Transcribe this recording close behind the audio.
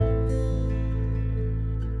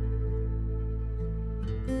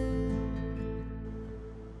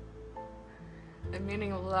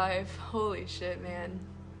meaning of life, holy shit, man.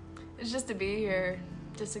 It's just to be here,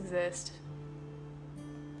 just exist.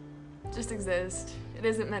 Just exist. It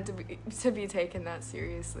isn't meant to be taken that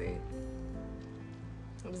seriously.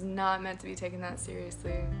 It was not meant to be taken that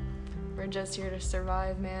seriously. We're just here to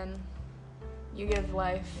survive, man. You give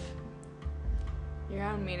life your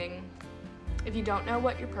own meaning. If you don't know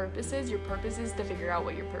what your purpose is to figure out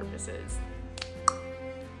what your purpose is.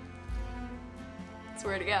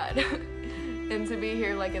 Swear to God. And to be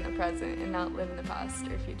here like in the present and not live in the past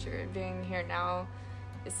or future. Being here now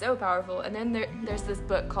is so powerful. And then there's this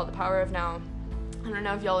book called The Power of Now. I don't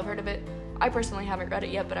know if y'all have heard of it. I personally haven't read it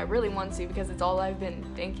yet, but I really want to because it's all I've been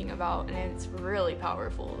thinking about, and it's really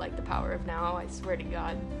powerful, like The Power of Now, I swear to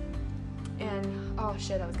God. And, oh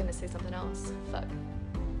shit, I was gonna say something else. Fuck.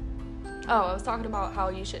 Oh, I was talking about how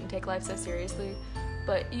you shouldn't take life so seriously,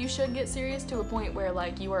 but you should get serious to a point where,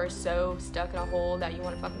 like, you are so stuck in a hole that you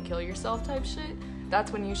want to fucking kill yourself type shit.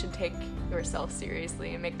 That's when you should take yourself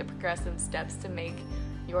seriously and make the progressive steps to make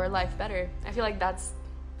your life better. I feel like that's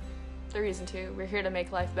the reason too. We're here to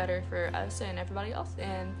make life better for us and everybody else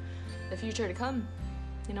and the future to come.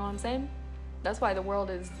 You know what I'm saying? That's why the world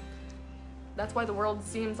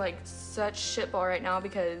seems like such shitball right now,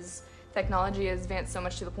 because technology has advanced so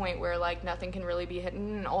much to the point where, like, nothing can really be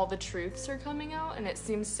hidden and all the truths are coming out, and it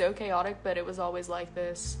seems so chaotic, but it was always like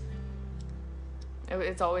this.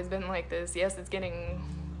 It's always been like this. Yes, it's getting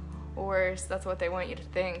worse. That's what they want you to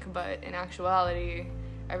think, but in actuality,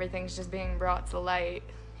 everything's just being brought to light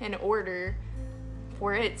in order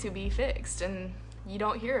for it to be fixed, and you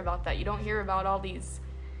don't hear about that. You don't hear about all these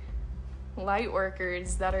light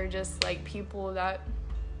workers that are just like people that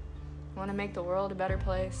want to make the world a better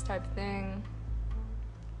place type thing.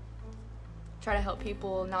 Try to help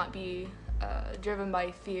people not be driven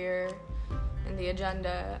by fear and the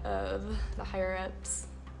agenda of the higher ups.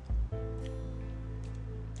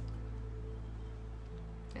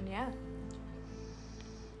 And yeah,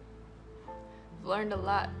 I've learned a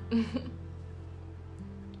lot.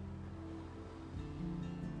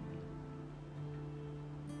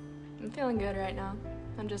 I'm feeling good right now.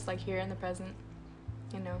 I'm just like here in the present,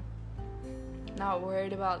 you know. Not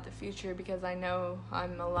worried about the future because I know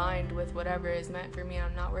I'm aligned with whatever is meant for me.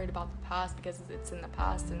 I'm not worried about the past because it's in the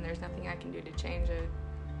past and there's nothing I can do to change it.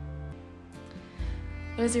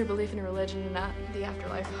 What is your belief in religion and not the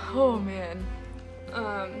afterlife? Oh man.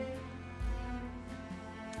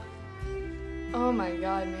 Oh my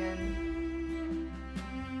God, man.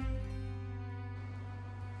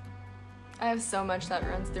 I have so much that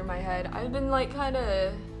runs through my head. I've been like kind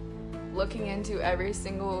of looking into every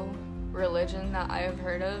single religion that I have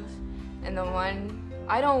heard of, and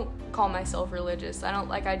I don't call myself religious. I don't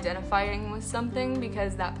like identifying with something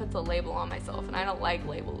because that puts a label on myself, and I don't like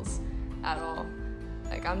labels at all.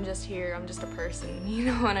 Like, I'm just here, I'm just a person, you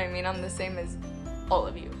know what I mean? I'm the same as all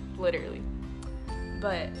of you, literally.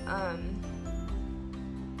 But,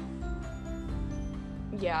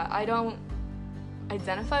 yeah, I don't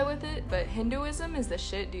identify with it, but Hinduism is the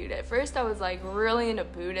shit, dude. At first I was like really into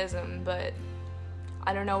Buddhism, but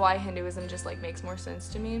I don't know why Hinduism just like makes more sense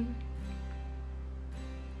to me.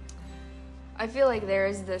 I feel like there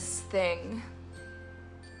is this thing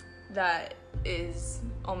that is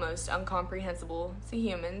almost incomprehensible to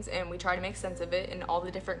humans, and we try to make sense of it in all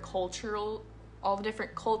the different cultures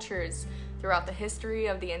throughout the history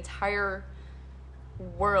of the entire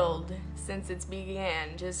world since it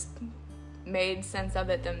began, just made sense of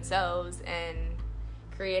it themselves and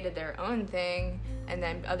created their own thing, and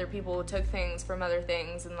then other people took things from other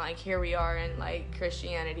things, and like here we are, and like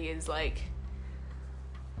Christianity is like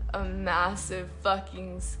a massive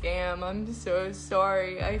fucking scam. I'm so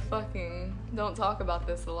sorry. I fucking don't talk about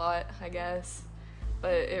this a lot, I guess,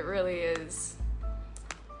 but it really is.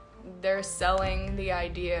 They're selling the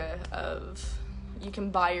idea of you can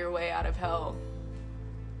buy your way out of hell.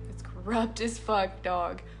 It's corrupt as fuck,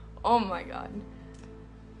 dog. Oh my God.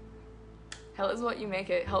 Hell is what you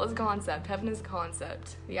make it. Hell is a concept. Heaven is a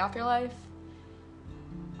concept. The afterlife,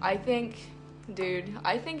 I think of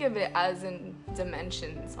it as in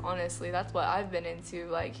dimensions, honestly. That's what I've been into.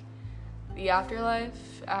 Like, the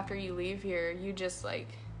afterlife, after you leave here, you just like,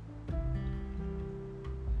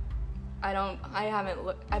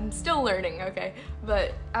 I'm still learning, okay?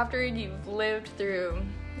 But after you've lived through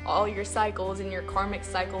all your cycles and your karmic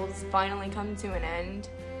cycles finally come to an end,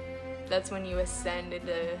 that's when you ascend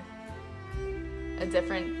into a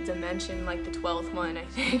different dimension, like the 12th one, I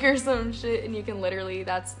think, or some shit, and you can literally,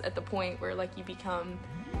 that's at the point where like you become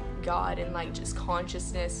God and like just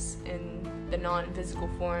consciousness in the non-physical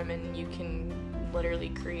form, and you can literally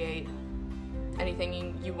create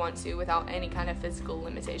anything you want to without any kind of physical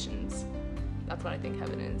limitations. That's what I think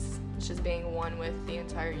heaven is. It's just being one with the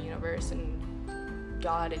entire universe and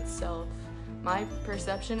God itself. My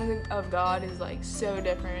perception of God is like so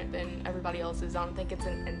different than everybody else's. I don't think it's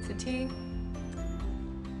an entity.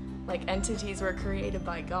 Like, entities were created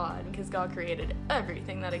by God, because God created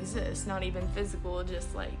everything that exists, not even physical,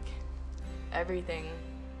 just like everything.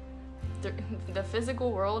 The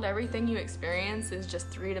physical world, everything you experience is just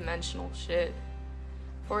three-dimensional shit.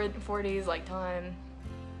 4D is like time,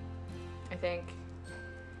 I think.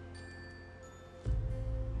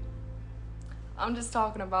 I'm just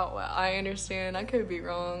talking about what I understand. I could be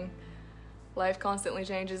wrong. Life constantly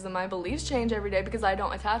changes, and my beliefs change every day because I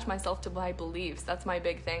don't attach myself to my beliefs. That's my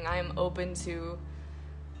big thing. I am open to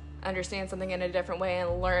understand something in a different way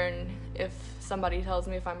and learn if somebody tells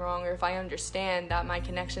me if I'm wrong, or if I understand that my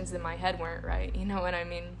connections in my head weren't right. You know what I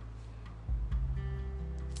mean?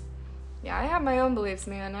 Yeah, I have my own beliefs,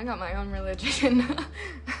 man. I got my own religion.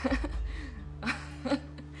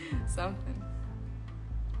 Something.